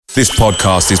This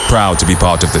podcast is proud to be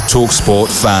part of the TalkSport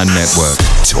Fan Network.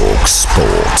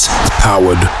 TalkSport.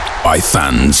 Powered by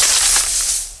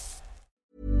fans.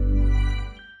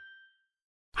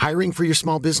 Hiring for your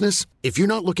small business? If you're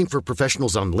not looking for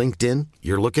professionals on LinkedIn,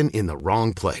 you're looking in the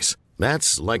wrong place.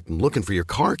 That's like looking for your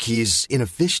car keys in a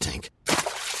fish tank.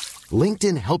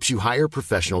 LinkedIn helps you hire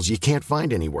professionals you can't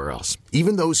find anywhere else,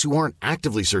 even those who aren't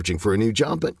actively searching for a new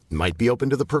job but might be open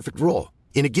to the perfect role.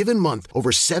 In a given month,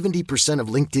 over 70% of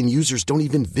LinkedIn users don't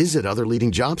even visit other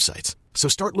leading job sites. So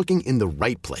start looking in the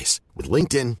right place. With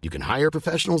LinkedIn, you can hire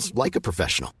professionals like a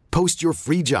professional. Post your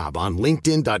free job on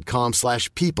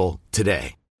linkedin.com/people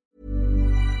today.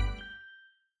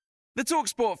 The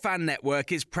TalkSport Fan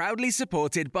Network is proudly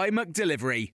supported by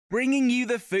McDelivery, bringing you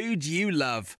the food you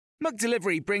love.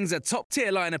 McDelivery brings a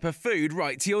top-tier lineup of food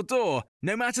right to your door.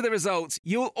 No matter the result,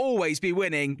 you'll always be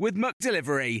winning with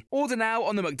McDelivery. Order now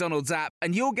on the McDonald's app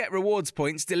and you'll get rewards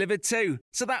points delivered too.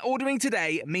 So that ordering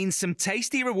today means some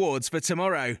tasty rewards for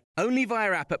tomorrow. Only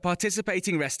via app at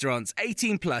participating restaurants.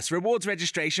 18 plus. Rewards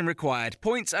registration required.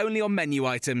 Points only on menu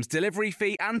items. Delivery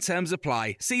fee and terms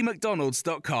apply. See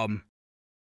mcdonalds.com.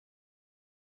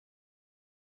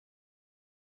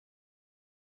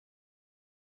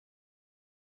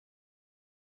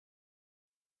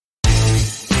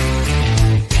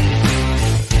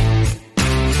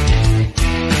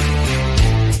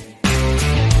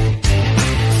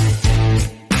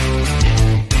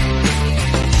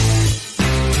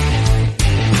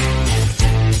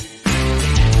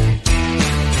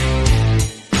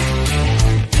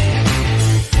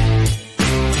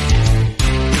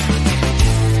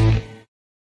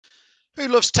 Who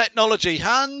loves technology?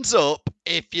 Hands up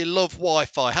if you love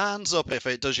Wi-Fi. Hands up if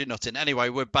it does you nothing. Anyway,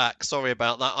 we're back. Sorry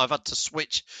about that. I've had to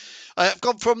switch. I've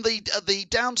gone from the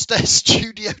downstairs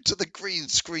studio to the green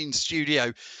screen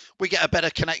studio. We get a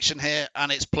better connection here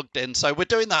and it's plugged in. So we're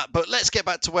doing that. But let's get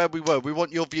back to where we were. We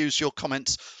want your views, your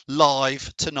comments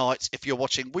live tonight if you're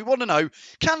watching. We want to know,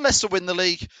 can Leicester win the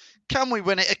league? Can we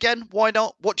win it again? Why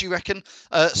not? What do you reckon?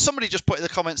 Somebody just put in the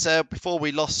comments there before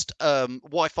we lost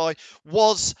Wi-Fi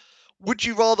would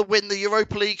you rather win the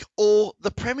Europa League or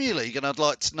the Premier League? And I'd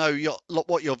like to know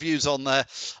what your views on there.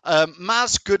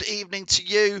 Maz, good evening to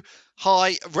you.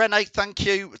 Hi. Renee, thank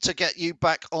you to get you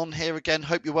back on here again.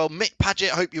 Hope you're well. Mick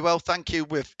Paget, hope you're well. Thank you.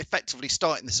 We're effectively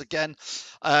starting this again.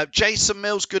 Jason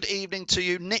Mills, good evening to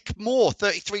you. Nick Moore,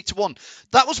 33-1.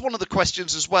 That was one of the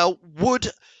questions as well.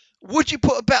 Would you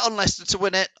put a bet on Leicester to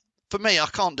win it? For me, I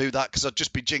can't do that because I'd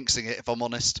just be jinxing it if I'm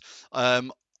honest.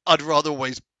 I'd rather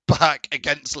always back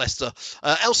against Leicester.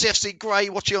 LCFC Gray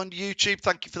watching on YouTube,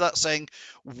 thank you for that, saying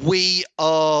we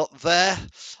are there.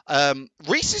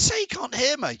 Reese is saying he can't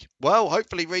hear me. Well,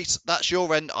 hopefully Reese, that's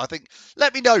your end. I think,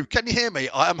 let me know, can you hear me?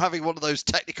 I am having one of those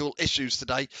technical issues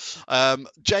today.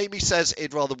 Jamie says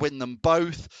he'd rather win them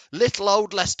both. Little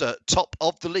old Leicester, top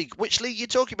of the league. Which league are you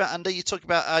talking about, Andy? Are you talking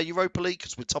about our Europa League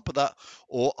because we're top of that,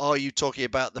 or are you talking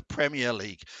about the Premier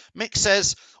League? Mick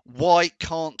says, why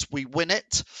can't we win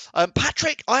it?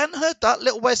 Patrick, I hadn't heard that.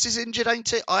 Little Wes is injured,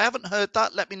 ain't it? I haven't heard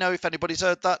that. Let me know if anybody's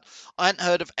heard that. I hadn't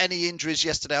heard of any injuries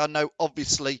yesterday. I know,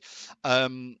 obviously,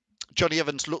 Johnny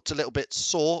Evans looked a little bit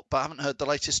sore, but I haven't heard the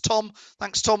latest. Tom,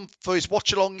 thanks, Tom, for his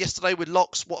watch-along yesterday with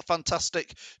Locks. What a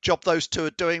fantastic job those two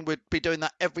are doing. We'd be doing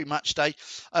that every match day.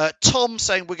 Tom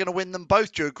saying we're going to win them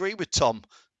both. Do you agree with Tom?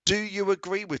 Do you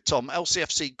agree with Tom?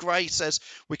 LCFC Gray says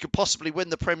we could possibly win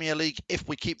the Premier League if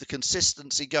we keep the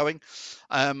consistency going.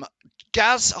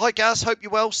 Gaz, hi Gaz, hope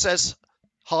you're well, says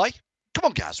hi. Come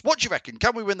on, Gaz, what do you reckon?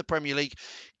 Can we win the Premier League?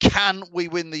 Can we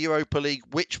win the Europa League?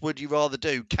 Which would you rather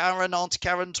do? Karen, Auntie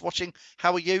Karen's watching.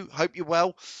 How are you? Hope you're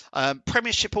well.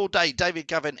 Premiership all day. David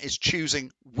Gavin is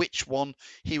choosing which one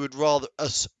he would rather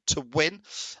us to win.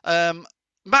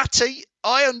 Matty,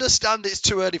 I understand it's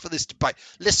too early for this debate.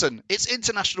 Listen, it's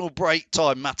international break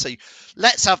time, Matty.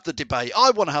 Let's have the debate. I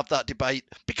want to have that debate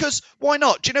because why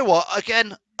not? Do you know what?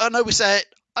 Again, I know we say it.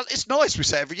 It's nice we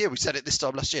say it every year. We said it this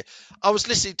time last year. I was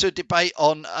listening to a debate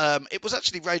on, it was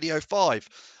actually Radio 5.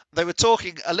 They were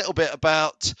talking a little bit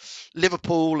about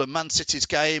Liverpool and Man City's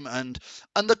game. And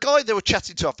the guy they were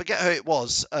chatting to, I forget who it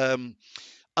was,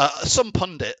 some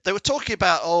pundit, they were talking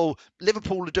about,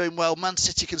 Liverpool are doing well, Man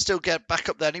City can still get back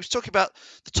up there. And he was talking about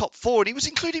the top four, and he was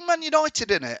including Man United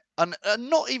in it, and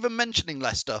not even mentioning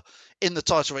Leicester in the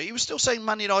title race. He was still saying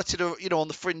Man United are, on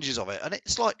the fringes of it. And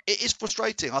it's like, it is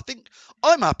frustrating. I think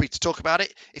I'm happy to talk about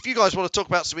it. If you guys want to talk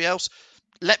about something else,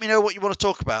 let me know what you want to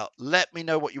talk about.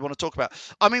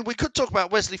 I mean, we could talk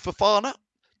about Wesley Fofana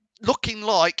looking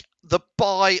like the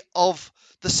buy of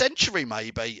the century,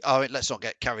 maybe. I mean, let's not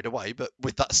get carried away, but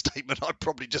with that statement, I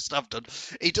probably just have done.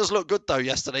 He does look good, though,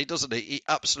 yesterday, doesn't he? He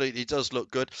absolutely does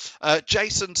look good.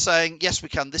 Jason saying, yes, we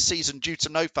can. This season, due to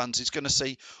no fans, he's going to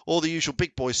see all the usual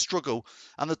big boys struggle,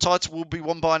 and the title will be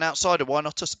won by an outsider. Why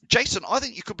not us? Jason, I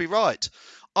think you could be right.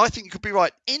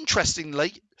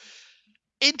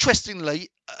 Interestingly,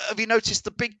 have you noticed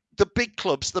the big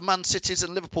clubs, the Man Cities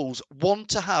and Liverpools, want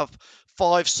to have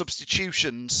 5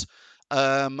 substitutions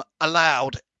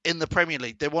allowed in the Premier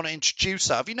League? They want to introduce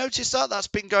that. Have you noticed that? That's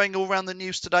been going all around the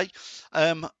news today.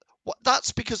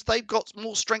 That's because they've got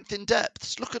more strength in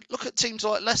depth. Look at teams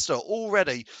like Leicester.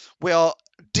 Already we are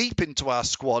deep into our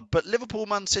squad, but Liverpool,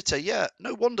 Man City, yeah,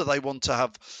 no wonder they want to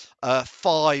have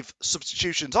 5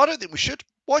 substitutions. I don't think we should.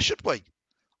 Why should we?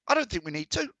 I don't think we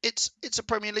need to. It's a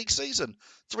Premier League season.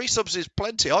 3 subs is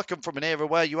plenty. I come from an era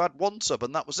where you had 1 sub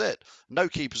and that was it. No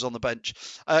keepers on the bench.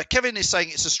 Kevin is saying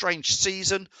it's a strange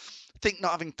season. I think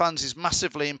not having fans is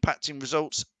massively impacting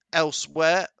results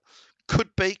elsewhere.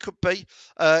 Could be.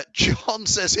 John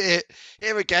says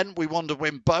here again, we want to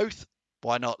win both.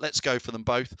 Why not? Let's go for them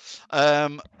both.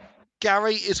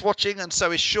 Gary is watching, and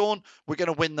so is Sean. We're going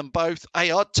to win them both.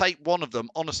 Hey, I'd take one of them.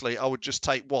 Honestly, I would just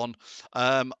take one.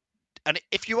 And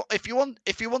if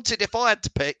I had to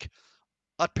pick,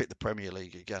 I'd pick the Premier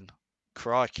League again.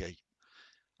 Crikey.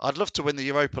 I'd love to win the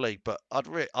Europa League, but I'd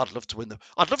love to win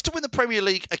the Premier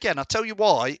League again. I'll tell you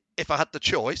why, if I had the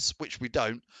choice, which we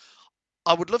don't.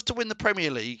 I would love to win the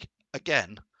Premier League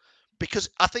again because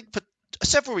I think for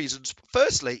several reasons.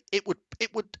 Firstly, it would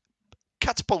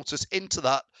catapult us into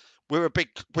that we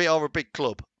are a big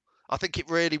club. I think it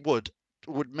really would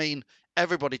mean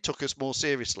everybody took us more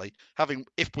seriously,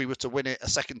 if we were to win it a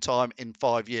second time in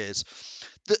 5 years.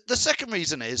 The second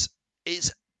reason is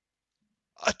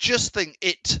I just think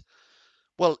it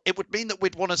would mean that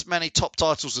we'd won as many top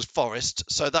titles as Forest,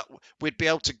 so that we'd be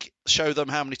able to show them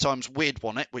how many times we'd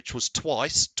won it, which was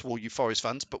twice to all you Forest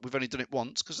fans, but we've only done it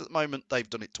once because at the moment they've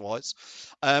done it twice.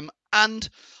 And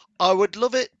I would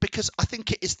love it because I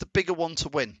think it is the bigger one to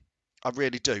win. I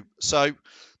really do. So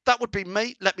that would be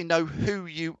me. Let me know who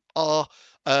you are.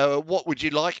 What would you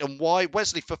like and why?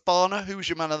 Wesley Fofana, who was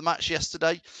your man of the match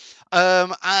yesterday?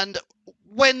 And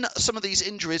when some of these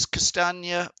injuries,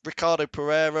 Castagna, Ricardo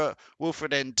Pereira,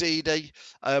 Wilfred Ndidi,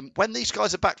 when these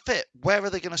guys are back fit, where are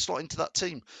they going to slot into that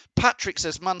team? Patrick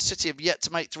says Man City have yet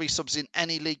to make 3 subs in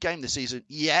any league game this season.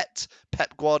 Yet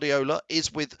Pep Guardiola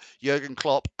is with Jurgen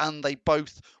Klopp and they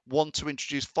both want to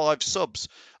introduce 5 subs.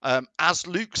 As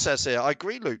Luke says here, I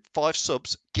agree, Luke, 5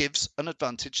 subs gives an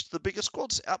advantage to the bigger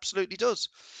squads. It absolutely does.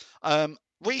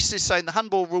 Reese is saying the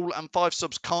handball rule and 5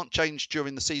 subs can't change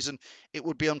during the season. It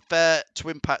would be unfair to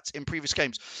impact in previous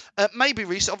games. Maybe,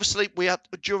 Reese. Obviously, we had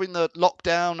during the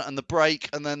lockdown and the break,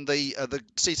 and then the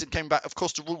season came back. Of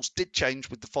course, the rules did change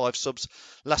with the 5 subs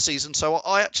last season. So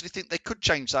I actually think they could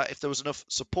change that if there was enough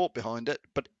support behind it.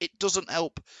 But it doesn't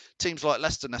help teams like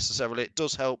Leicester necessarily. It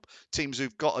does help teams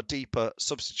who've got a deeper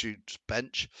substitute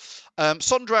bench.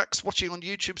 Sondrax watching on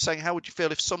YouTube saying, how would you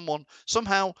feel if someone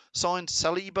somehow signed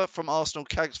Saliba from Arsenal?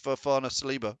 Cags for Fofana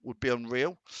Saliba would be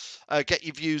unreal. Get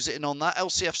your views in on that.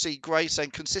 LCFC Gray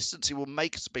saying consistency will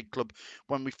make us a big club.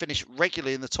 When we finish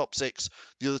regularly in the top 6,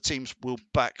 the other teams will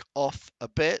back off a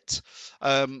bit.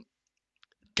 Gary,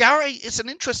 it's an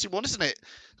interesting one, isn't it?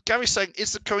 Gary's saying,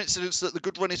 is the coincidence that the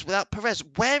good run is without Perez?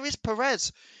 Where is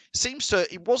Perez?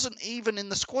 He wasn't even in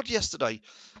the squad yesterday.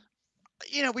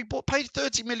 You know, we paid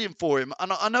 30 million for him,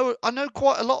 and I know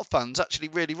quite a lot of fans actually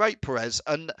really rate Perez,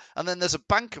 and then there's a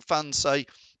bank of fans say,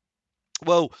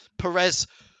 well, Perez,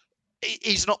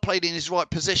 he's not played in his right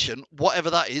position, whatever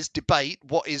that is. Debate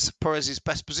what is Perez's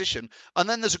best position, and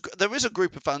then there is a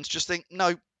group of fans just think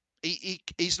no,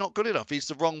 he's not good enough. He's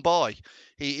the wrong buy.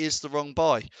 He is the wrong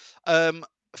buy.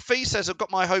 Fee says, I've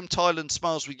got my home Thailand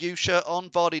Smiles With You shirt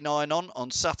on, Vardy 9 on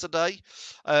Saturday.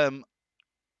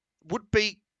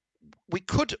 We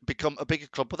could become a bigger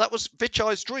club, but that was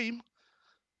Vichai's dream.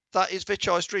 That is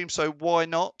Vichai's dream, so why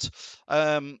not?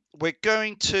 We're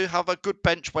going to have a good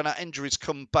bench when our injuries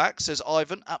come back, says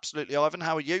Ivan. Absolutely, Ivan.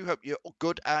 How are you? Hope you're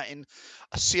good out in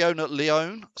Siona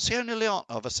Leone. Siona Leone.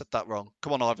 Oh, have I said that wrong?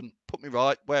 Come on, Ivan. Put me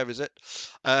right. Where is it?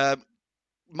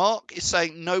 Mark is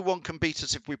saying no one can beat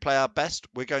us if we play our best.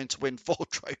 We're going to win 4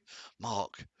 trophies.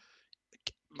 Mark.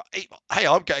 Hey,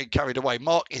 I'm getting carried away.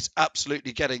 Mark is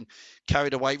absolutely getting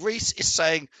carried away. Reese is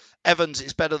saying Evans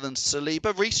is better than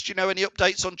Saliba. Reese, do you know any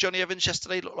updates on Johnny Evans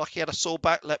yesterday? Looked like he had a sore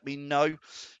back. Let me know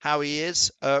how he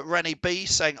is. Rennie B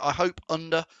saying, I hope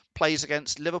Under plays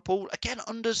against Liverpool. Again,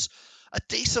 Under's a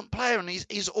decent player, and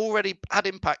he's already had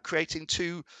impact creating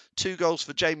two goals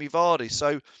for Jamie Vardy.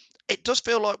 So it does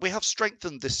feel like we have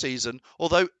strengthened this season,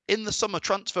 although in the summer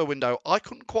transfer window, I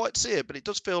couldn't quite see it, but it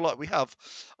does feel like we have.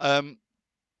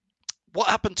 What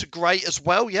happened to Gray as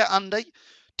well? Yeah, Andy.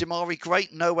 Demarai Gray,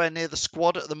 nowhere near the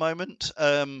squad at the moment.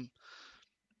 I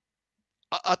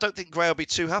don't think Gray will be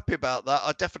too happy about that.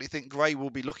 I definitely think Gray will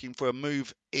be looking for a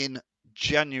move in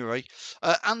January.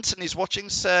 Anthony's watching,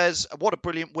 says, what a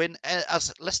brilliant win.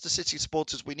 As Leicester City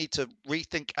supporters, we need to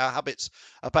rethink our habits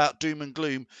about doom and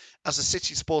gloom. As a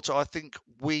City supporter, I think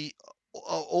we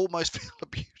almost feel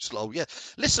abused, lol. Yeah,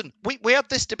 listen, we had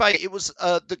this debate. It was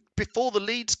before the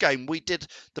Leeds game. We did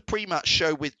the pre-match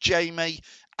show with Jamie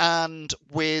and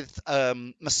with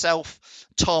myself,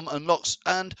 Tom and Lox.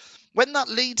 And when that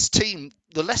Leeds team,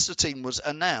 the Leicester team, was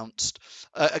announced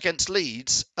against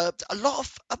Leeds, there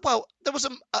was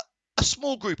a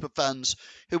small group of fans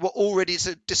who were already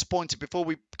so disappointed before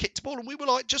we kicked the ball, and we were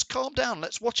like, just calm down,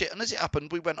 let's watch it. And as it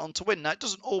happened, we went on to win. Now, it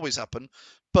doesn't always happen,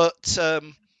 but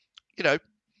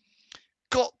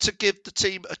got to give the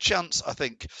team a chance, I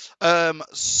think.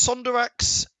 Under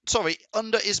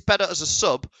is better as a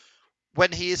sub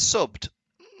when he is subbed.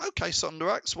 Okay,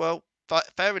 Sonderax, well,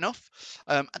 fair enough.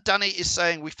 Danny is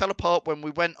saying we fell apart when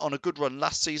we went on a good run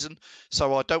last season,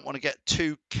 so I don't want to get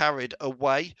too carried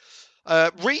away.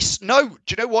 Reese, no, do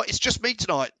you know what? It's just me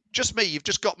tonight. Just me. You've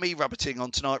just got me rabbiting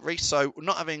on tonight, Reese. So we're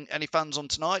not having any fans on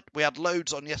tonight. We had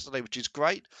loads on yesterday, which is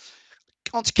great.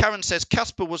 Auntie Karen says,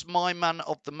 Casper was my man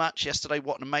of the match yesterday.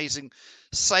 What an amazing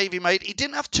save he made. He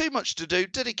didn't have too much to do,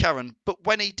 did he, Karen? But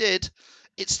when he did,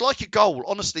 it's like a goal.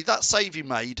 Honestly, that save he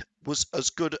made was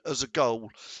as good as a goal.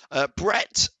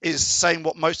 Brett is saying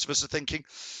what most of us are thinking.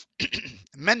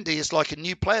 Mendy is like a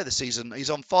new player this season. He's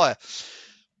on fire.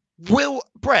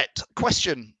 Brett,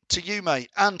 question to you, mate,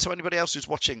 and to anybody else who's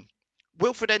watching.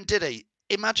 Wilfred Ndidi,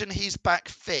 imagine he's back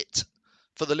fit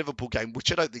for the Liverpool game,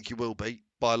 which I don't think he will be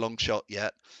by a long shot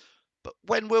yet. But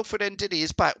when Wilfred Ndidi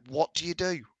is back, what do you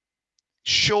do?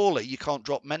 Surely you can't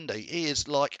drop Mendy. He is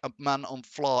like a man on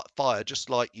fire, just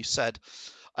like you said.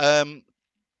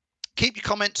 Keep your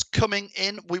comments coming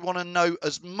in. We want to know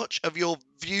as much of your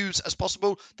views as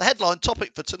possible. The headline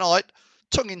topic for tonight,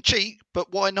 tongue-in-cheek,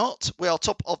 but why not? We are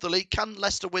top of the league. Can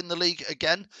Leicester win the league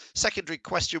again? Secondary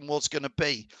question was going to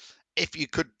be, if you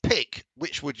could pick,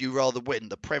 which would you rather win,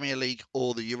 the Premier League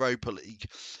or the Europa League?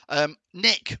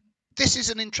 Nick, this is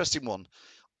an interesting one.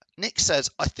 Nick says,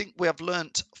 I think we have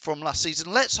learnt from last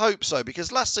season. Let's hope so,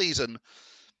 because last season,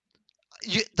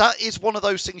 that is one of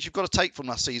those things you've got to take from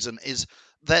last season, is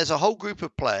there's a whole group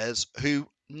of players who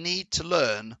need to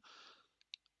learn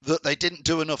that they didn't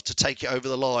do enough to take it over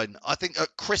the line. I think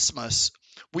at Christmas,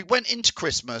 we went into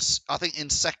Christmas, I think, in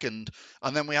second,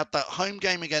 and then we had that home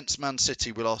game against Man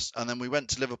City we lost, and then we went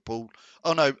to Liverpool.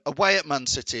 Oh, no, away at Man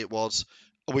City it was.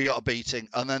 We got a beating,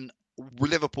 and then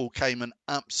Liverpool came and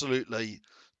absolutely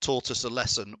taught us a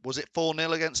lesson. Was it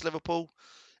 4-0 against Liverpool?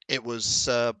 It was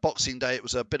Boxing Day. It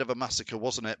was a bit of a massacre,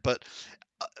 wasn't it? But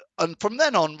and from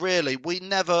then on, really, we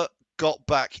never got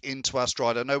back into our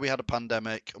stride. I know we had a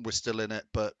pandemic and we're still in it,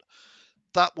 but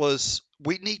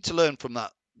we need to learn from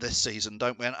that this season,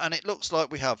 don't we? And it looks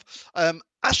like we have.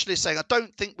 Ashley is saying, I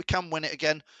don't think we can win it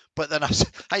again. But then I said,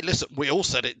 hey, listen, we all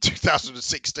said it in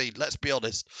 2016. Let's be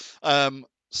honest.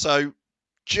 So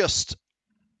just,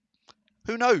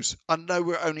 who knows? I know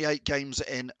we're only 8 games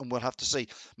in and we'll have to see.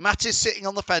 Matt is sitting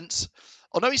on the fence.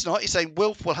 Oh, no, he's not. He's saying,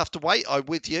 Wilf will have to wait. I'm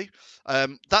with you.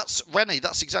 That's Rennie.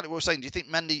 That's exactly what we're saying. Do you think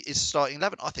Mendy is starting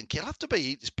 11? I think he'll have to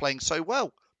be. He's playing so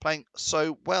well.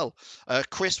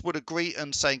 Chris would agree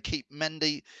and saying keep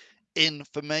Mendy in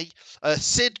for me.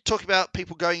 Sid talking about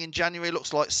people going in January.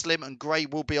 Looks like Slim and Gray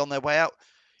will be on their way out.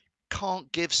 Can't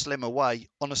give Slim away.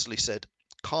 Honestly, Sid.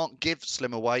 Can't give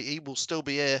Slim away. He will still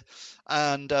be here.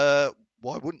 And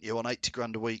why wouldn't you on 80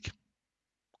 grand a week?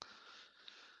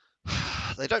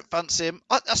 They don't fancy him.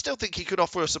 I still think he could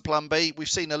offer us a plan B. We've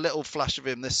seen a little flash of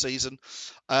him this season.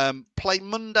 Play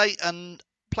Monday,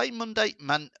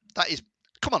 man. That is,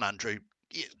 come on, Andrew.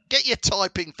 Get your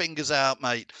typing fingers out,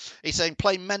 mate. He's saying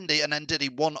play Mendy and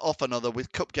Ndidi one off another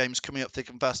with cup games coming up thick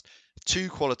and fast. 2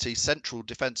 quality central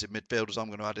defensive midfielders I'm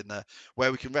going to add in there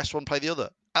where we can rest one, play the other.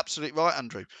 Absolutely right,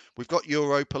 Andrew. We've got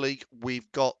Europa League.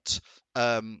 We've got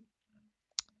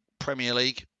Premier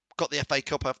League. Got the FA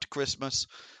Cup after Christmas.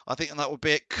 I think that would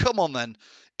be it. Come on then.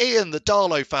 Ian, the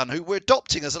Darlow fan, who we're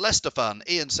adopting as a Leicester fan.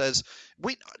 Ian says,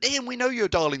 Ian, we know you're a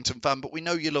Darlington fan, but we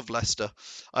know you love Leicester.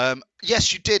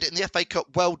 Yes, you did in the FA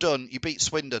Cup. Well done. You beat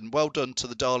Swindon. Well done to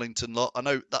the Darlington lot. I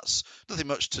know that's nothing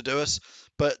much to do us,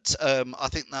 but I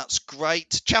think that's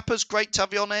great. Chappers, great to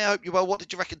have you on here. I hope you're well. What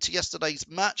did you reckon to yesterday's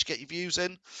match? Get your views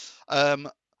in.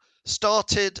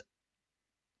 Started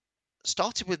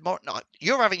started with more. No,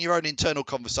 you're having your own internal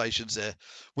conversations here.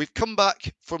 We've come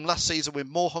back from last season with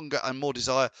more hunger and more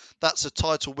desire. That's a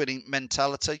title-winning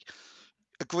mentality.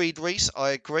 Agreed, Reese.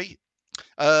 I agree.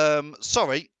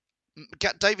 Sorry.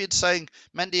 David saying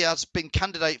Mendy has been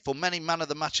candidate for many man of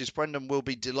the matches. Brendan will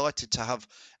be delighted to have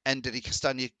Ndidi,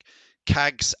 Castagna,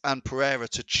 Cags and Pereira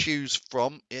to choose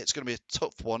from. It's going to be a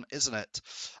tough one, isn't it?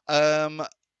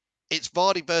 It's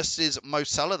Vardy versus Mo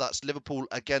Salah. That's Liverpool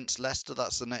against Leicester.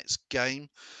 That's the next game.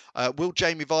 Will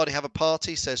Jamie Vardy have a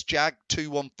party? Says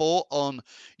Jag214 on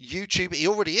YouTube. He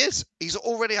already is. He's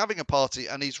already having a party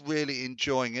and he's really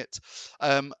enjoying it.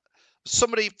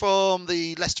 Somebody from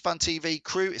the Leicester Fan TV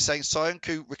crew is saying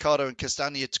Soyuncu, Ricardo and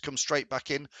Castagna to come straight back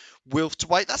in. Wilf to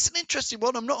wait. That's an interesting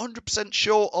one. I'm not 100%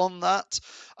 sure on that.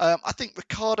 I think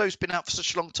Ricardo's been out for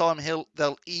such a long time.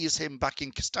 They'll ease him back in.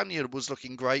 Castagna was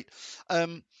looking great.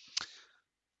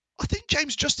 I think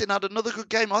James Justin had another good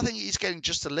game. I think he's getting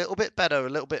just a little bit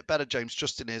better, James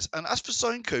Justin is. And as for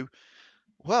Soyuncu,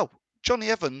 well,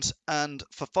 Johnny Evans and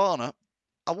Fofana,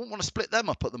 I wouldn't want to split them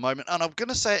up at the moment. And I'm going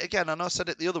to say it again. I know I said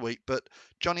it the other week, but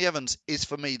Johnny Evans is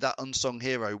for me that unsung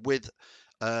hero with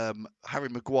Harry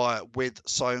Maguire, with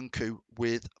Soyuncu,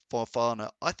 with Fofana.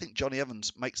 I think Johnny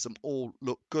Evans makes them all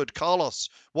look good. Carlos,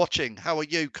 watching. How are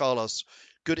you, Carlos?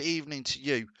 Good evening to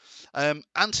you.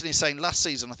 Anthony saying last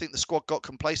season, I think the squad got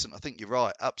complacent. I think you're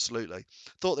right. Absolutely.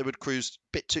 Thought they would cruise a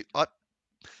bit too. I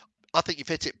think you've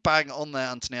hit it bang on there,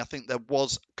 Anthony. I think there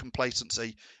was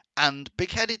complacency and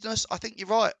big-headedness. I think you're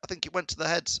right. I think it went to the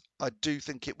heads. I do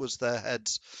think it was their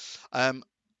heads.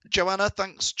 Joanna,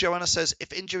 thanks. Joanna says,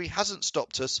 if injury hasn't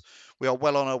stopped us, we are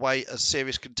well on our way as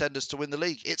serious contenders to win the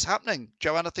league. It's happening.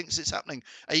 Joanna thinks it's happening.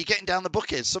 Are you getting down the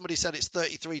bookies? Somebody said it's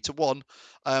 33-1.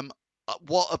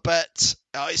 What a bet.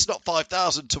 It's not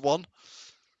 5,000 to 1.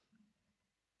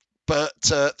 But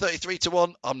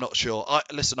 33-1, I'm not sure.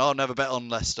 Listen, I'll never bet on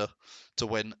Leicester to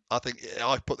win. I think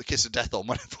I put the kiss of death on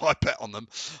whenever I bet on them.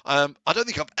 I don't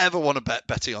think I've ever won a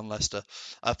betting on Leicester.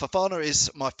 Fofana is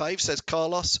my fave, says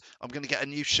Carlos. I'm going to get a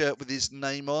new shirt with his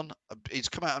name on. He's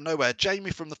come out of nowhere.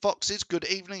 Jamie from the Foxes, good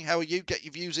evening. How are you? Get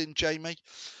your views in, Jamie.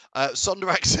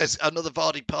 Sonderak says another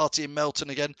Vardy party in Melton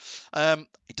again.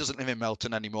 He doesn't live in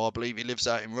Melton anymore. I believe he lives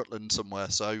out in Rutland somewhere.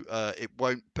 So it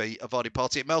won't be a Vardy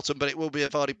party at Melton, but it will be a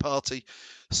Vardy party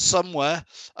somewhere.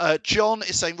 John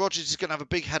is saying Rodgers is going to have a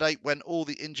big headache when all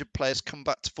the injured players come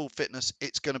back to full fitness.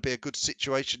 It's going to be a good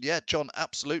situation. Yeah, John,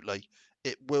 absolutely.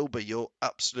 It will be. You're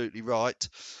absolutely right.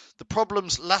 The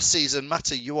problems last season,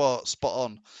 Matty, you are spot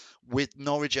on with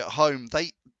Norwich at home.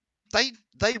 They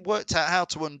worked out how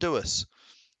to undo us.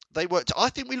 I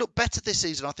think we look better this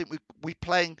season. I think we're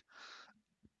playing.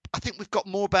 I think we've got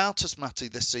more about us, Matty,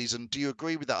 this season. Do you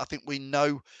agree with that? I think we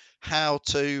know how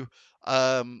to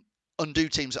undo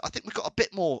teams. I think we've got a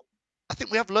bit more. I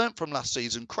think we have learnt from last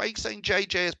season. Craig saying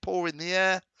JJ is poor in the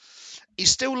air.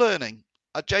 He's still learning.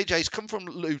 JJ's come from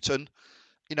Luton,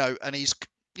 and he's,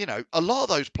 a lot of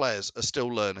those players are still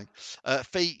learning.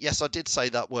 Fee, yes, I did say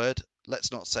that word.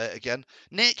 Let's not say it again.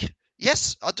 Nick,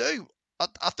 yes, I do.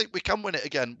 I think we can win it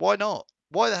again. Why not?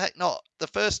 Why the heck not? The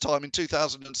first time in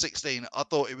 2016, I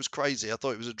thought it was crazy. I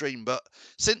thought it was a dream. But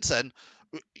since then,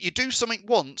 you do something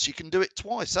once, you can do it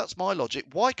twice. That's my logic.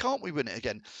 Why can't we win it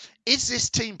again? Is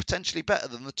this team potentially better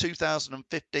than the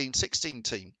 2015-16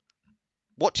 team?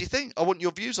 What do you think? I want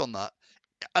your views on that.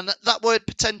 And that word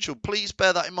potential, please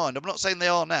bear that in mind. I'm not saying they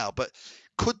are now, but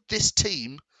could this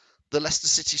team, the Leicester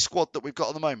City squad that we've got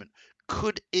at the moment,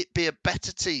 could it be a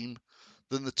better team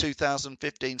than the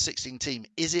 2015-16 team?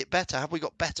 Is it better? Have we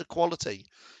got better quality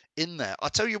in there? I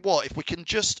tell you what, if we can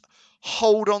just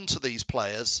hold on to these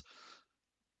players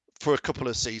for a couple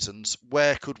of seasons,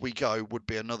 where could we go would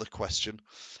be another question.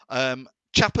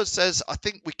 Chappers says, I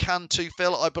think we can too,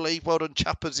 Phil. I believe. Well done,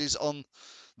 Chappers is on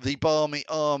the Barmy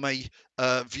Army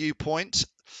viewpoint.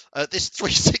 This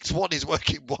 3-6-1 is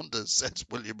working wonders, says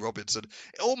William Robinson.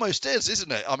 It almost is,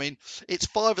 isn't it? I mean, it's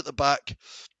 5 at the back.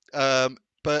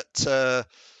 But,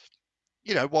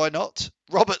 why not?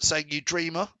 Robert saying, you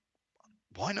dreamer.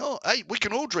 Why not? Hey, we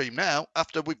can all dream now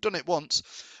after we've done it once.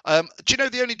 Do you know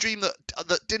the only dream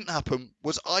that didn't happen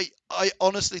was I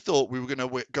honestly thought we were going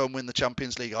to go and win the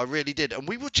Champions League. I really did. And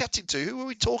we were chatting to, who were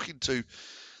we talking to?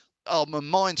 Oh, my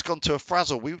mind's gone to a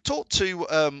frazzle. We talked to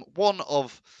one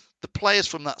of the players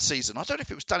from that season. I don't know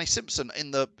if it was Danny Simpson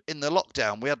in the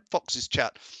lockdown. We had Fox's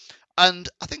chat. And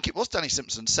I think it was Danny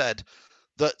Simpson said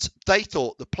that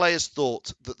the players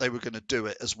thought that they were going to do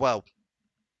it as well.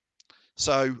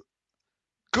 So,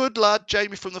 good lad.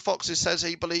 Jamie from the Foxes says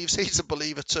he believes. He's a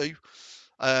believer too.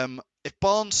 If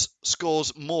Barnes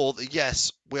scores more,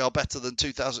 yes, we are better than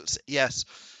 2000. Yes.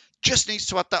 Just needs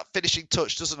to add that finishing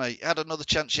touch, doesn't he? Had another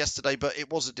chance yesterday, but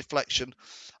it was a deflection.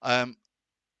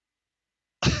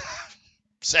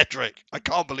 Cedric, I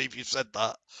can't believe you said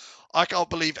that. I can't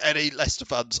believe any Leicester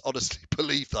fans honestly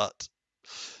believe that.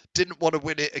 Didn't want to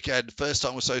win it again. First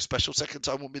time was so special. Second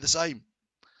time won't be the same.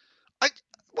 I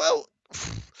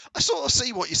sort of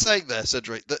see what you're saying there,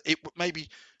 Cedric. That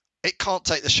it can't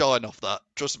take the shine off that.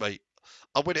 Trust me.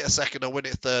 I'll win it a second. I'll win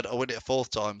it a third. I'll win it 4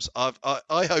 times. I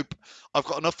hope I've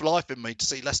got enough life in me to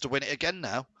see Leicester win it again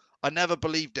now. I never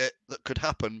believed it that could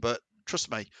happen, but trust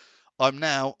me.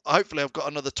 Hopefully I've got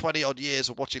another 20 odd years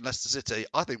of watching Leicester City.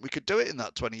 I think we could do it in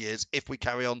that 20 years if we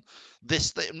carry on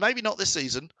this thing. Maybe not this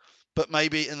season, but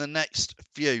maybe in the next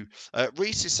few.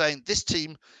 Reese is saying this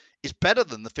team is better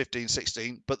than the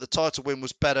 15-16, but the title win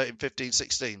was better in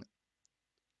 15-16.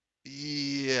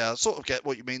 Yeah, I sort of get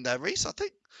what you mean there, Reese, I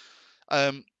think.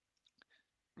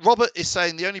 Robert is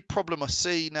saying the only problem I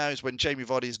see now is when Jamie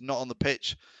Vardy is not on the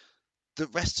pitch. The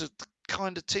rest of the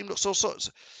kind of team looks all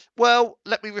sorts. Well,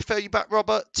 let me refer you back,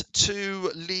 Robert,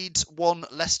 to Leeds 1,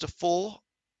 Leicester 4.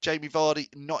 Jamie Vardy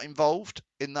not involved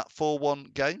in that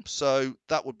 4-1 game, so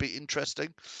that would be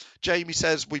interesting. Jamie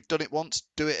says we've done it once,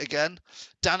 do it again.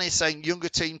 Danny is saying younger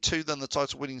team too than the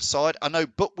title-winning side. I know,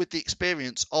 but with the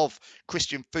experience of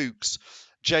Christian Fuchs,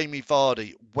 Jamie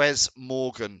Vardy, Wes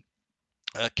Morgan,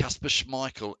 Kasper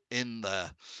Schmeichel in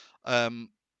there.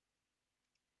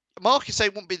 Mark is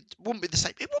saying wouldn't be the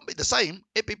same. It wouldn't be the same.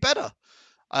 It'd be better.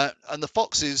 And the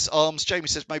Foxes arms. Jamie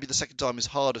says maybe the second time is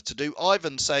harder to do.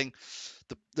 Ivan saying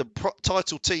the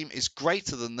title team is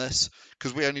greater than this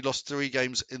because we only lost 3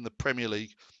 games in the Premier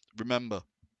League. Remember.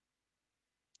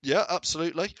 Yeah,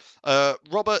 absolutely.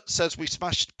 Robert says we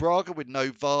smashed Braga with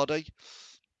no Vardy.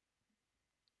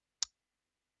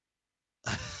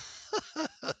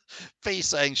 Fee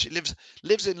saying she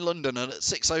lives in London, and at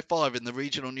 6:05 in the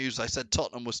regional news they said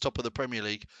Tottenham was top of the Premier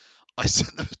League. I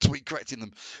sent them a tweet correcting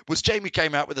them. Was Jamie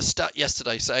came out with a stat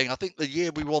yesterday saying I think the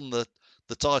year we won the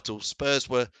title, Spurs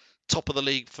were top of the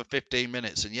league for 15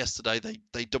 minutes, and yesterday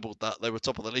they doubled that. They were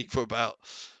top of the league for about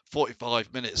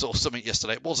 45 minutes or something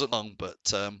yesterday. It wasn't long,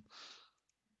 but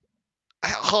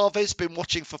Harvey's been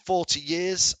watching for 40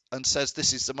 years and says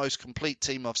this is the most complete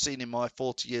team I've seen in my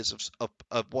 40 years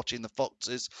of watching the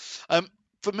Foxes.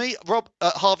 For me,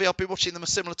 Harvey, I've been watching them a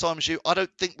similar time as you. I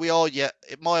don't think we are yet.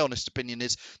 My honest opinion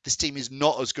is this team is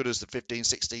not as good as the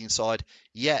 15-16 side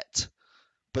yet.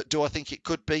 But do I think it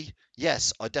could be?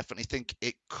 Yes, I definitely think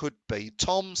it could be.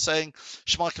 Tom saying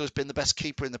Schmeichel has been the best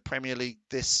keeper in the Premier League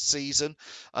this season.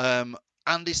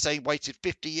 Andy's saying waited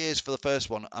 50 years for the first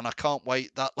one, and I can't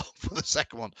wait that long for the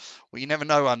second one. Well, you never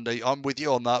know, Andy. I'm with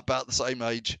you on that, about the same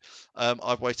age.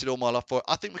 I've waited all my life for it.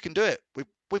 I think we can do it.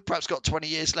 We've perhaps got 20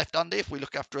 years left, Andy, if we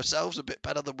look after ourselves a bit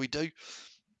better than we do.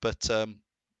 But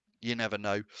you never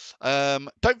know.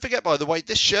 Don't forget, by the way,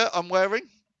 this shirt I'm wearing,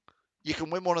 you can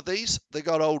win one of these. They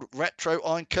got old retro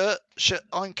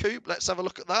Einkoop. Let's have a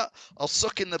look at that. I'll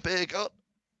suck in the beer gut.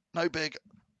 No beer gut.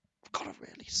 I've got to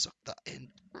really suck that in.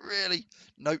 Really,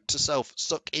 note to self,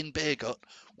 suck in beer gut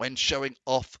when showing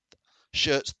off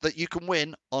shirts that you can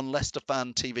win on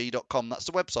LeicesterFanTV.com. That's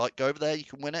the website. Go over there. You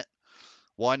can win it.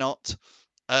 Why not?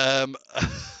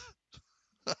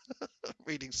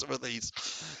 Reading some of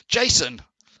these. Jason,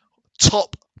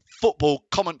 top football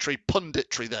commentary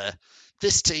punditry there.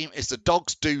 This team is the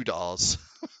Dogs Doodars.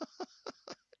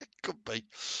 Could be.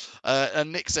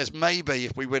 And Nick says maybe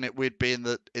if we win it, we'd be in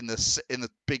the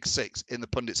big 6 in the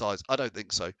pundits' eyes. I don't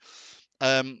think so.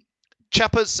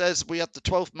 Chappers says we had the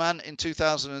 12th man in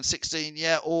 2016.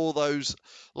 Yeah, all those,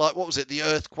 like, what was it, the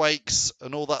earthquakes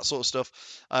and all that sort of stuff.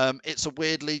 It's a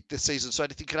weird league this season, so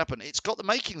anything can happen. It's got the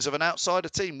makings of an outsider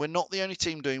team. We're not the only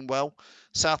team doing well.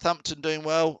 Southampton doing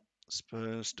well.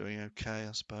 Spurs doing okay,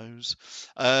 I suppose.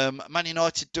 Man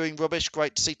United doing rubbish.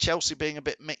 Great to see Chelsea being a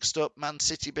bit mixed up. Man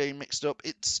City being mixed up.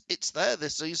 It's there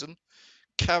this season.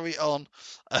 Carry on.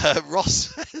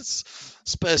 Ross says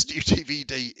Spurs new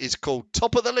DVD is called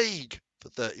Top of the League for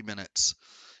 30 minutes.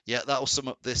 Yeah, that'll sum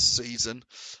up this season.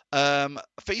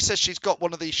 Fee says she's got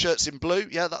one of these shirts in blue.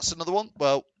 Yeah, that's another one.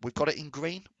 Well, we've got it in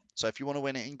green. So if you want to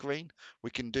win it in green,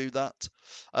 we can do that.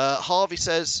 Harvey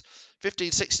says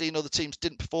 15-16 other teams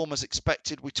didn't perform as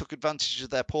expected. We took advantage of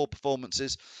their poor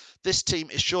performances. This team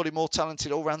is surely more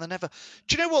talented all round than ever.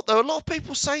 Do you know what, though? A lot of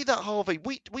people say that, Harvey.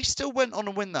 We still went on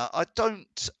and win that.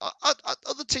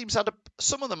 Other teams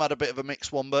some of them had a bit of a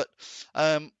mixed one, but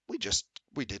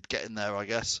we did get in there, I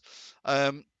guess.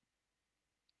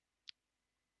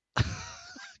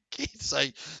 Keith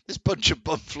say this bunch of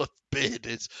bumfluff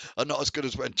beardies are not as good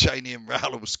as when Cheney and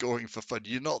Rowler were scoring for fun.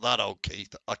 You're not that old,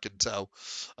 Keith, I can tell.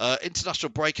 International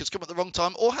break has come at the wrong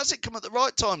time, or has it come at the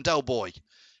right time, Del Boy?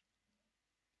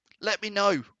 Let me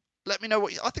know. Let me know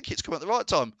what I think it's come at the right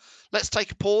time. Let's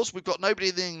take a pause. We've got nobody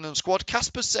in the England squad.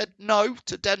 Casper said no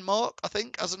to Denmark, I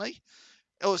think, hasn't he?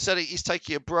 Or said he's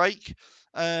taking a break.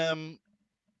 I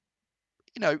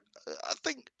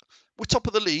think we're top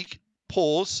of the league.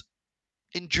 Pause.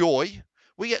 Enjoy.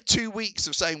 We get 2 weeks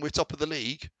of saying we're top of the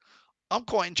league. I'm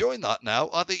quite enjoying that now.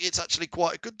 I think it's actually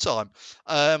quite a good time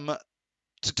to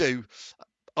do.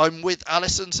 I'm with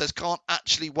Alison, says can't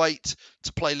actually wait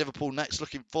to play Liverpool next.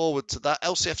 Looking forward to that.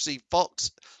 LCFC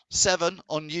Fox 7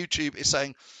 on YouTube is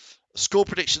saying score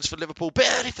predictions for Liverpool. Bit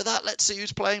early for that. Let's see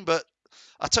who's playing. But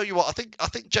I tell you what, I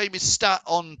think Jamie's stat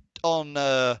on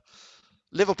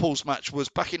Liverpool's match was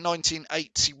back in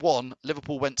 1981.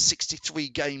 Liverpool went 63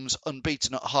 games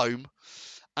unbeaten at home.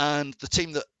 And the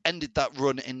team that ended that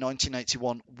run in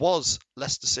 1981 was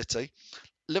Leicester City.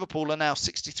 Liverpool are now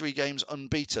 63 games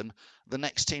unbeaten. The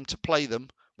next team to play them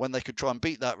when they could try and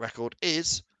beat that record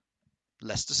is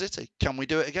Leicester City. Can we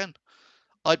do it again?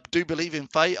 I do believe in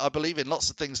fate. I believe in lots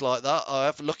of things like that. I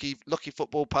have lucky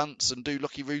football pants and do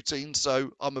lucky routines.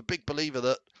 So I'm a big believer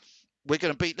that we're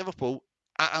going to beat Liverpool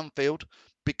at Anfield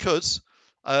because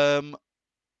that's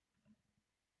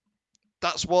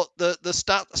what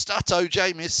the Stato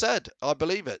Jamie has said. I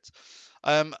believe it.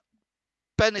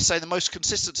 Ben is saying the most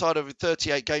consistent side over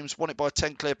 38 games, won it by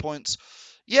 10 clear points.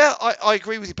 Yeah, I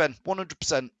agree with you, Ben.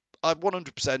 100%.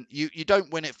 100%. You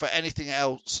don't win it for anything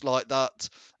else like that.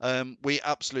 We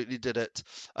absolutely did it.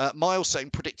 Miles saying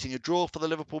predicting a draw for the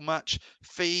Liverpool match.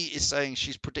 Fee is saying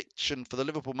she's prediction for the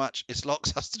Liverpool match. It's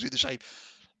Locks has to do the shave.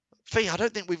 Fee, I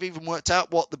don't think we've even worked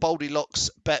out what the Baldy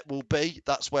Locks bet will be.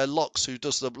 That's where Locks, who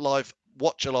does the live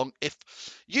watch along, if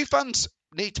you fans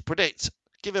need to predict,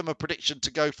 give him a prediction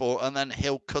to go for, and then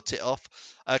he'll cut it off.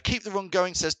 Keep the run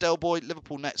going, says Del Boy.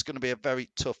 Liverpool next going to be a very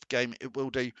tough game. It will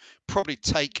do. Probably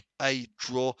take a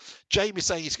draw. Jamie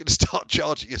saying he's going to start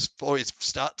charging us for his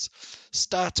stats.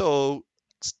 Stato.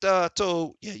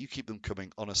 Yeah, you keep them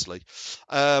coming, honestly.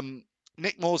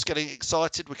 Nick Moore's getting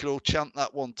excited. We can all chant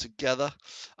that one together.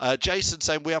 Jason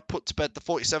saying we have put to bed the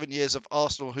 47 years of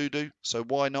Arsenal hoodoo, so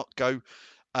why not go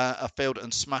afield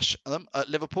and smash them at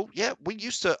Liverpool? Yeah, we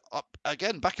used to,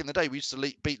 again, back in the day, we used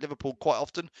to beat Liverpool quite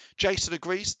often. Jason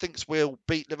agrees, thinks we'll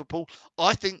beat Liverpool.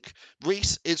 I think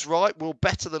Reese is right. We're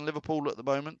better than Liverpool at the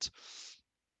moment.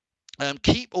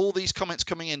 Keep all these comments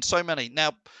coming in, so many.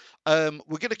 Now,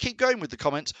 we're going to keep going with the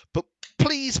comments, but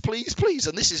please,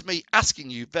 and this is me asking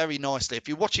you very nicely, if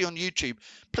you're watching on YouTube,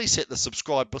 please hit the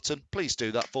subscribe button. Please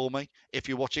do that for me. If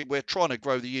you're watching, we're trying to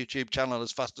grow the YouTube channel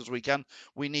as fast as we can.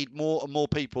 We need more and more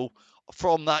people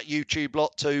from that YouTube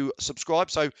lot to subscribe.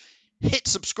 So hit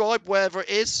subscribe wherever it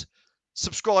is.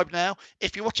 Subscribe now.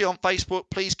 If you're watching on Facebook,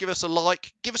 please give us a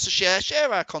like, give us a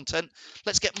share our content.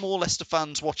 Let's get more Leicester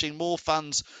fans watching, more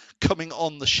fans coming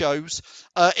on the shows.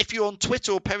 If you're on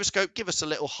Twitter or Periscope, give us a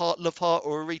little heart, love heart,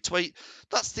 or a retweet.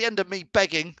 That's the end of me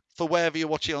begging for wherever you're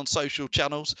watching on social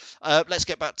channels. Let's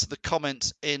get back to the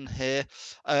comments in here.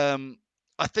 I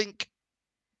think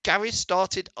Gary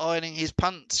started ironing his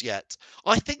pants yet.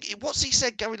 I think what's he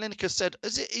said, Gary Lineker said,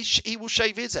 he will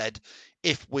shave his head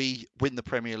if we win the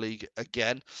Premier League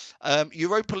again.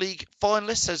 Europa League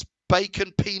finalist says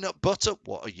bacon peanut butter.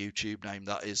 What a YouTube name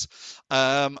that is.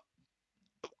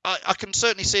 I can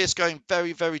certainly see us going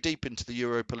very, very deep into the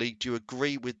Europa League. Do you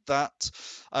agree with that?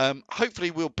 Hopefully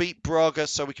we'll beat Braga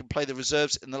so we can play the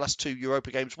reserves in the last 2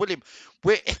 Europa games. William,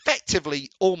 we're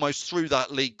effectively almost through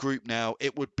that league group now.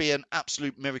 It would be an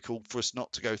absolute miracle for us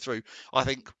not to go through. I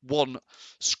think one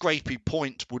scrapey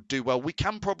point would do well. We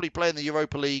can probably play in the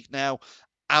Europa League now.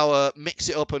 Mix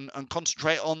it up and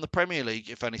concentrate on the Premier League,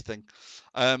 if anything.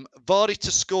 Vardy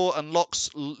to score and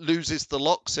Locks loses the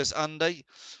lock, says Andy.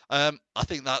 I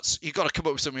think you've got to come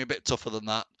up with something a bit tougher than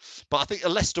that. But I think a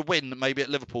Leicester win, maybe at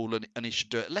Liverpool, and he should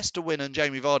do it. Leicester win and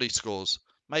Jamie Vardy scores.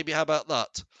 Maybe, how about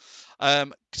that?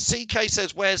 CK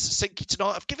says, where's Sinky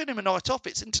tonight? I've given him a night off.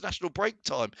 It's international break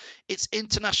time. It's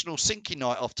international Sinky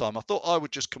night off time. I thought I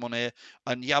would just come on here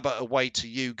and yabba away to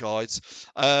you guys.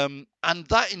 And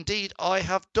that indeed I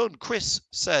have done. Chris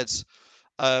says,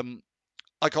 I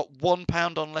got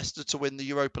 £1 on Leicester to win the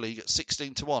Europa League at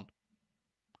 16-1.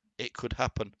 It could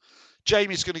happen.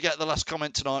 Jamie's going to get the last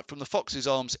comment tonight from the Fox's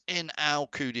Arms in Al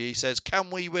Kudi. He says,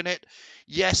 can we win it?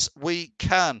 Yes, we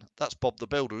can. That's Bob the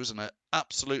Builder, isn't it?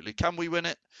 Absolutely. Can we win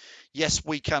it? Yes,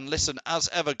 we can. Listen, as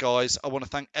ever, guys, I want to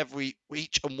thank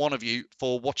each and one of you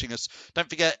for watching us. Don't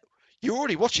forget, You're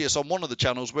already watching us on one of the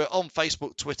channels. We're on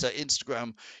Facebook, Twitter,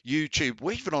 Instagram, YouTube.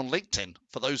 We're even on LinkedIn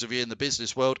for those of you in the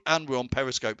business world, and we're on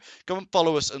Periscope. Go and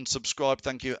follow us and subscribe.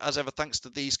 Thank you. As ever, thanks to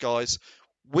these guys.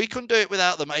 We couldn't do it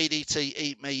without them. ADT,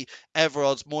 Eat Me,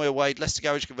 Everard's, Moya Wade, Leicester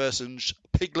Garage Conversions,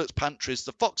 Piglet's Pantries,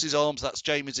 the Fox's Arms, that's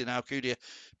Jamie's in Alcudia,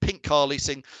 Pink Car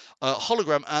Leasing,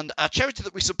 Hologram, and our charity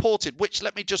that we supported, which,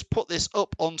 let me just put this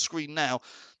up on screen now.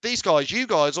 These guys, you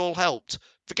guys all helped.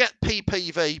 Forget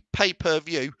PPV,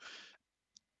 pay-per-view.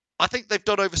 I think they've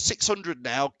done over 600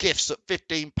 now, gifts at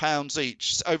 £15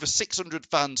 each. Over 600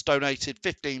 fans donated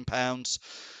 £15.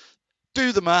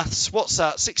 Do the maths. What's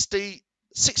that?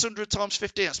 600 times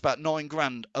 15, that's about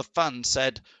 $9,000 of fans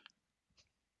said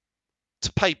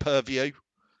to pay per view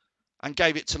and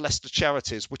gave it to Leicester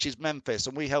Charities, which is Memphis,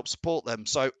 and we help support them.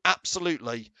 So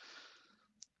absolutely,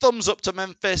 thumbs up to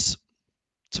Memphis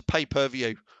to pay per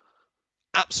view.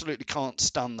 Absolutely can't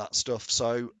stand that stuff.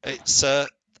 So it's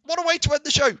what a way to end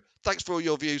the show. Thanks for all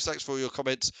your views. Thanks for all your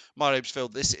comments. My name's Phil.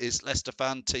 This is Leicester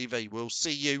Fan TV. We'll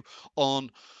see you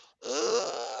on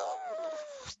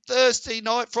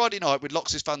Friday night with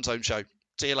Lox's Fan Zone show.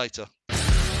 See you later.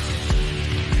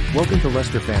 Welcome to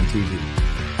Leicester Fan TV.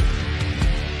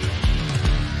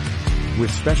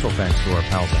 With special thanks to our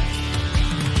pals at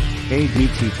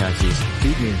ADT Taxis,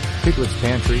 Feed Me, Piglet's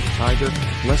Pantry, Tiger,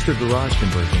 Leicester Garage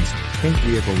Conversions, Pink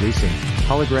Vehicle Leasing,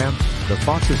 Hologram, the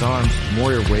Fox's Arms,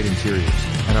 Moyer Wade Interiors,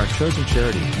 and our chosen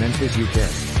charity, Memphis UK.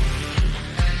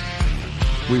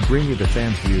 We bring you the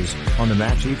fans' views on the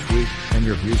match each week, and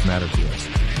your views matter to us.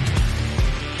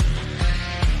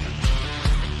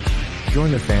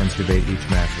 Join the fans debate each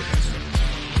match with us.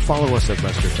 Follow us at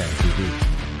Leicester Fan TV.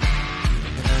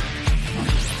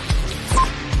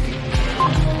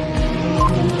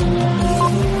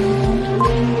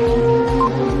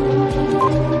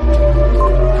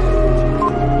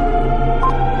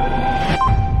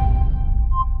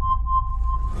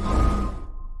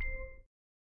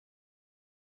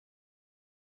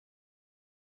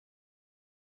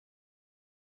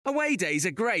 Away days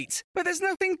are great, but there's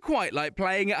nothing quite like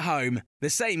playing at home. The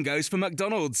same goes for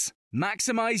McDonald's.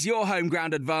 Maximise your home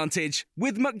ground advantage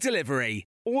with McDelivery.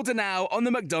 Order now on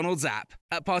the McDonald's app.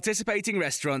 At participating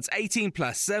restaurants, 18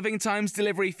 plus, serving times,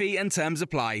 delivery fee and terms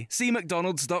apply. See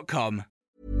mcdonalds.com.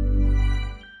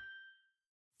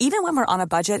 Even when we're on a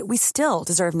budget, we still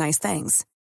deserve nice things.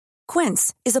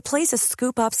 Quince is a place to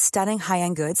scoop up stunning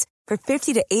high-end goods for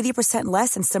 50 to 80%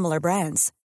 less than similar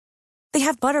brands. They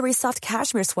have buttery soft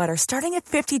cashmere sweaters starting at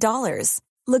 $50,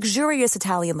 luxurious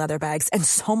Italian leather bags, and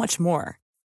so much more.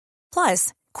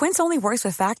 Plus, Quince only works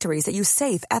with factories that use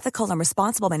safe, ethical, and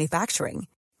responsible manufacturing.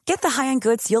 Get the high-end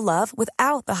goods you'll love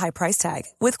without the high price tag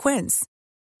with Quince.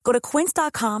 Go to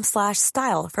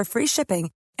quince.com/style for free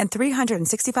shipping and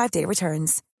 365-day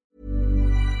returns.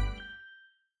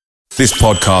 This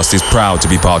podcast is proud to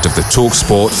be part of the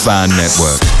TalkSport Fan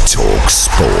Network.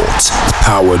 TalkSport.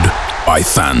 Powered by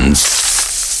fans.